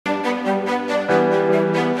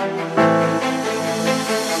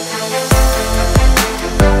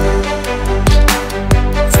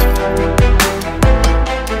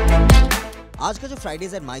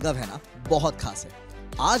Fridays eight MyGov है ना, बहुत खास है।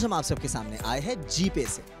 आज हम आप सबके सामने आए हैं जीपे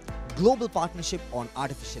से, global partnership on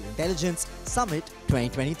artificial intelligence summit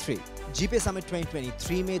 2023। GPay summit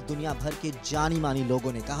 2023 में दुनिया भर के जानी मानी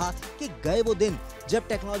लोगों ने कहा कि गए वो दिन जब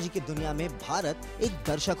टेक्नोलॉजी की दुनिया में भारत एक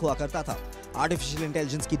दर्शक हुआ करता था। आर्टिफिशियल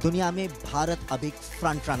इंटेलिजेंस की दुनिया में भारत अब एक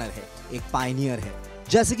फ्रंट रनर है, एक पायनियर है।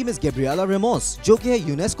 जैसे कि मिस गैब्रिएला रेमोस, जो कि है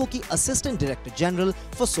यूनेस्को की assistant director general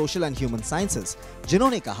for social and human sciences,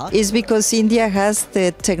 जिन्होंने कहा is because India has the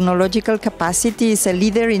technological capacity, is a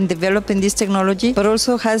leader in developing this technology, but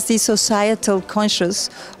also has this societal conscious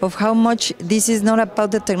of how much this is not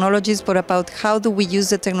about the technologies, but about how do we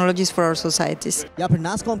use the technologies for our societies. या फिर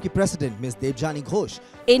नासकॉम की president miss Devyani Ghosh,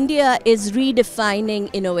 India is redefining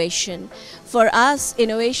innovation. For us,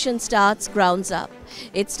 innovation starts grounds up.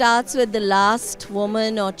 It starts with the last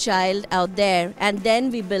woman or child out there, and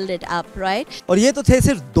then we build it up, right? और ये तो थे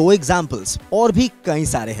सिर्फ 2 examples, और भी कई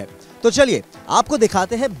सारे हैं। तो चलिए आपको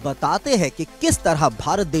दिखाते हैं, बताते हैं कि किस तरह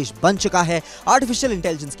भारत देश बन चुका है आर्टिफिशियल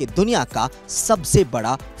इंटेलिजेंस की दुनिया का सबसे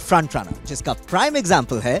बड़ा फ्रंट रनर, जिसका प्राइम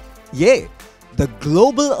एग्जाम्पल है ये the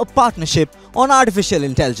global partnership on artificial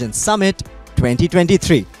intelligence summit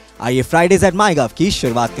 2023। आइए फ्राइडेज एट माईगव की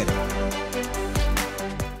शुरुआत करें।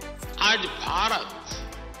 आज भारत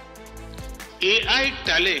एआई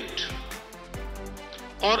टैलेंट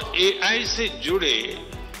और एआई से जुड़े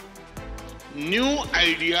न्यू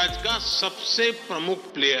आइडियाज का सबसे प्रमुख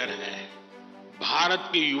प्लेयर है। भारत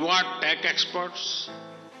के युवा tech experts,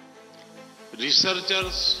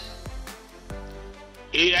 researchers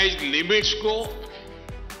AI limits को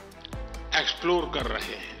एक्सप्लोर कर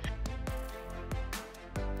रहे हैं।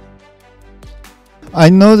 I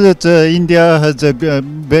know that India has a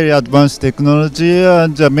very advanced technology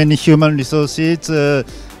and many human resources,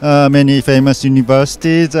 many famous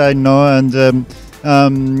universities. I know, and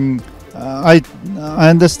I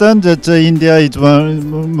understand that India is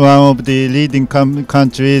one of the leading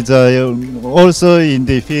countries, also in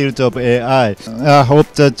the field of AI. I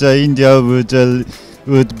hope that India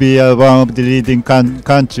would be one of the leading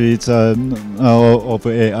countries of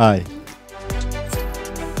AI.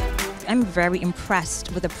 I'm very impressed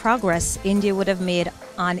with the progress India would have made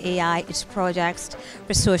on AI, its projects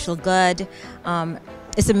for social good.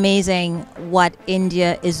 It's amazing what India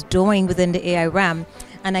is doing within the AI realm,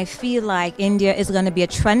 and I feel like India is going to be a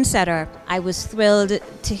trendsetter. I was thrilled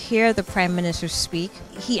to hear the Prime Minister speak.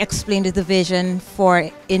 He explained the vision for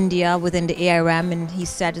India within the AI realm, and he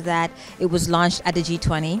said that it was launched at the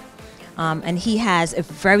G20, and he has a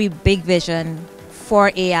very big vision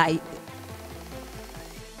for AI.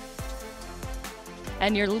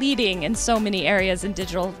 And you're leading in so many areas in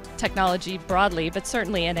digital technology broadly, but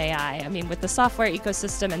certainly in AI. I mean, with the software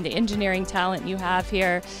ecosystem and the engineering talent you have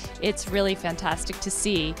here, it's really fantastic to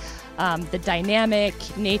see the dynamic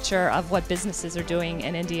nature of what businesses are doing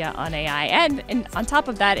in India on AI. And on top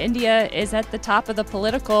of that, India is at the top of the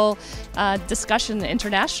political discussion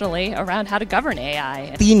internationally around how to govern AI.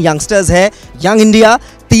 3 youngsters है, young India,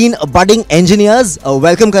 3 budding engineers.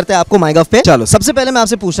 Welcome करते हैं आपको MyGov पे। चलो सबसे पहले मैं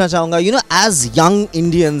आपसे पूछना चाहूंगा, you know, as young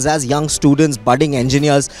Indians, as young students, budding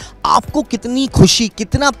engineers, आपको कितनी खुशी,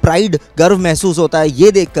 कितना प्राइड, गर्व महसूस होता है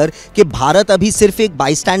ये देखकर कि भारत अभी सिर्फ एक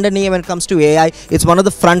बाईस्टैंडर नहीं है when it comes to AI, it's one of the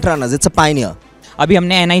front runners, it's a Pioneer. अभी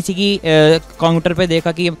हमने एनआईसी की काउंटर पे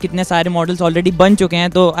देखा कि कितने सारे मॉडल्स ऑलरेडी बन चुके हैं,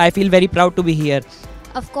 तो I feel very proud to be here.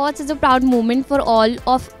 Of course, it's a proud moment for all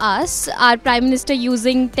of us. Our Prime Minister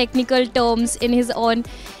using technical terms in his own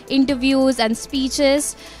interviews and speeches,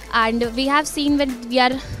 and we have seen when we are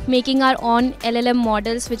making our own LLM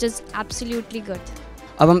models, which is absolutely good.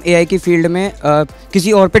 अब हम AI की field में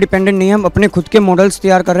किसी और पे dependent नहीं है, हम अपने खुद के मॉडल्स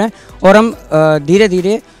तैयार कर रहे हैं और हम धीरे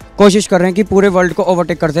धीरे कोशिश कर रहे हैं कि पूरे वर्ल्ड को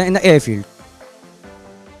ओवरटेक करते हैं in the AI field.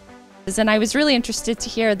 And I was really interested to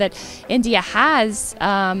hear that India has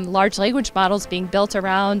large language models being built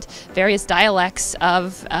around various dialects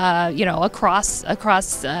of, across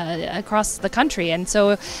the country. And so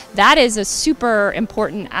that is a super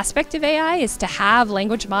important aspect of AI, is to have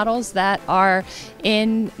language models that are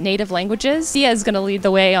in native languages. India is going to lead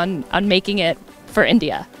the way on making it for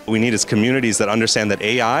India. We need is communities that understand that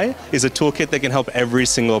AI is a toolkit that can help every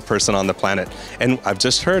single person on the planet. And I've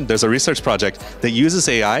just heard there's a research project that uses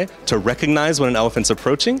AI to recognize when an elephant's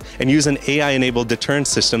approaching and use an AI-enabled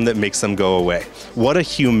deterrence system that makes them go away. What a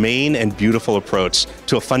humane and beautiful approach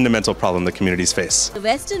to a fundamental problem that communities face. The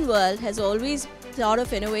Western world has always thought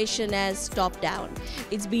of innovation as top-down.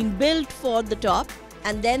 It's been built for the top,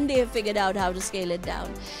 and then they have figured out how to scale it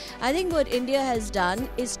down. I think what India has done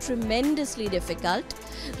is tremendously difficult,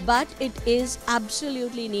 but it is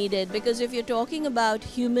absolutely needed, because if you're talking about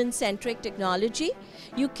human-centric technology,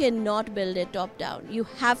 you cannot build it top down. You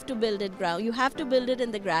have to build it ground. You have to build it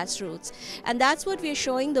in the grassroots, and that's what we're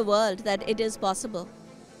showing the world, that it is possible.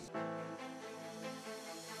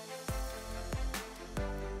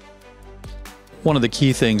 One of the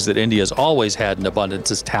key things that India has always had in abundance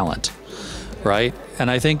is talent, right? And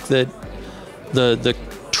I think that the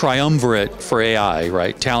triumvirate for AI,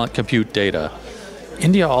 right, talent, compute, data,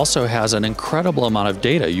 India also has an incredible amount of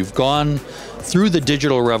data. You've gone through the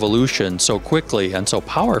digital revolution so quickly and so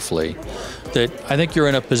powerfully that I think you're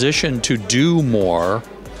in a position to do more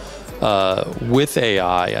with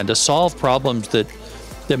AI and to solve problems that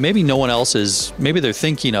maybe no one else is, maybe they're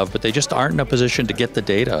thinking of, but they just aren't in a position to get the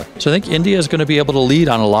data. So I think India is going to be able to lead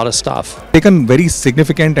on a lot of stuff. Taken very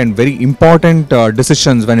significant and very important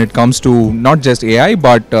decisions when it comes to not just AI,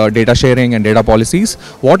 but data sharing and data policies.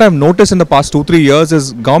 What I've noticed in the past 2-3 years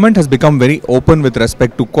is government has become very open with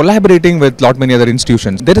respect to collaborating with lot many other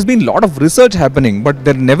institutions. There has been a lot of research happening, but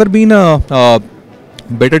there never been a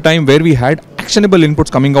better time where we had actionable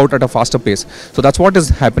inputs coming out at a faster pace. So that's what is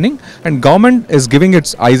happening, and government is giving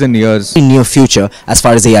its eyes and ears in near future as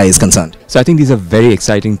far as AI is concerned. So I think these are very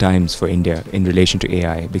exciting times for India in relation to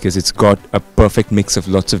AI, because it's got a perfect mix of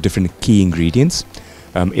lots of different key ingredients.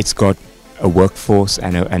 It's got a workforce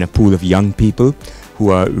and a pool of young people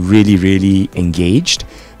who are really, really engaged.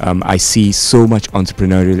 I see so much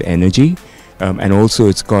entrepreneurial energy, and also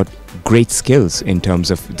it's got great skills in terms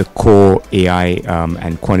of the core AI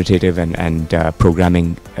and quantitative and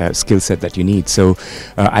programming skill set that you need. So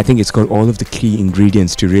I think it's got all of the key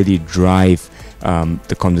ingredients to really drive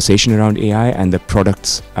the conversation around AI and the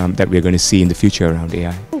products that we're going to see in the future around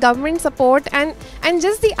AI. Government support and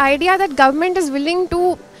just the idea that government is willing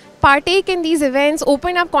to partake in these events,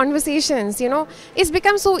 open up conversations, you know, it's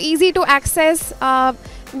become so easy to access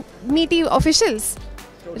meaty officials.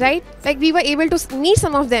 Right? Like we were able to meet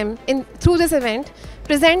some of them through this event,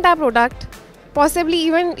 present our product, possibly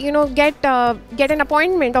even, you know, get an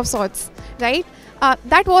appointment of sorts, right?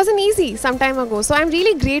 That wasn't easy some time ago. So I'm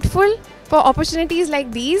really grateful for opportunities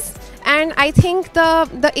like these, and I think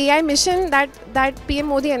the AI mission that PM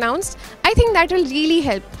Modi announced, I think that will really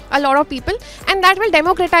help a lot of people, and that will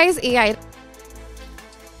democratize AI.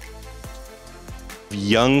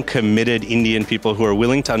 Young, committed Indian people who are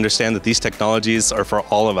willing to understand that these technologies are for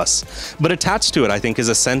all of us. But attached to it, I think, is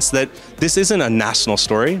a sense that this isn't a national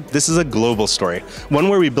story. This is a global story, one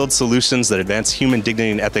where we build solutions that advance human dignity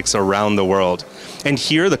and ethics around the world. And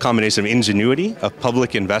here, the combination of ingenuity, of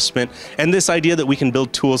public investment, and this idea that we can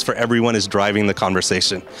build tools for everyone is driving the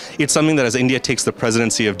conversation. It's something that, as India takes the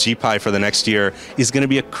presidency of GPAI for the next year, is going to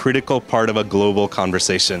be a critical part of a global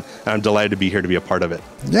conversation. And I'm delighted to be here to be a part of it.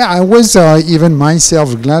 Yeah, I was even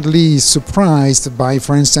myself gladly surprised by,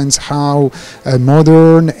 for instance, how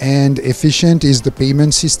modern and efficient is the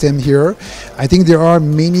payment system here. I think there are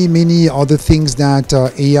many other things that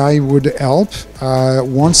AI would help.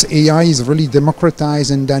 Once AI is really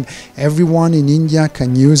democratized and then everyone in India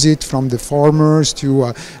can use it, from the farmers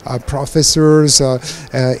to professors,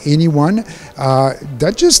 anyone,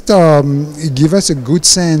 that just give us a good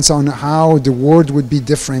sense on how the world would be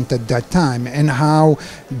different at that time, and how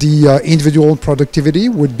the individual productivity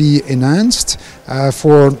would be enhanced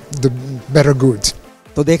for the better good.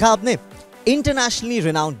 तो देखा आपने, internationally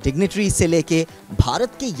renowned dignitary से लेके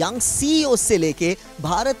भारत के young CEO से लेके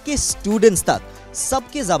भारत के students तक,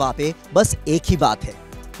 सबके ज़बान पे बस एक ही बात है,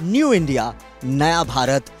 न्यू इंडिया, नया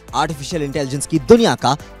भारत आर्टिफिशियल इंटेलिजेंस की दुनिया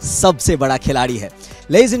का सबसे बड़ा खिलाड़ी है।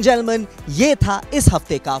 लेडीज एंड जेंटलमैन, ये था इस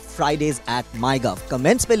हफ्ते का फ्राइडेज एट माईगव।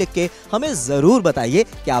 कमेंट्स पे लिख के हमें जरूर बताइए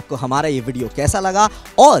कि आपको हमारा ये वीडियो कैसा लगा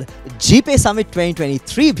और जीपीएआई समिट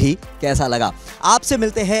 2023 भी कैसा लगा। आपसे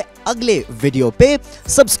मिलते हैं अगले वीडियो पे।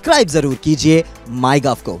 सब्सक्राइब जरूर कीजिए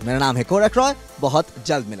माईगव को। मेरा नाम है कोरक रॉय, बहुत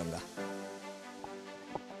जल्द मिलूंगा।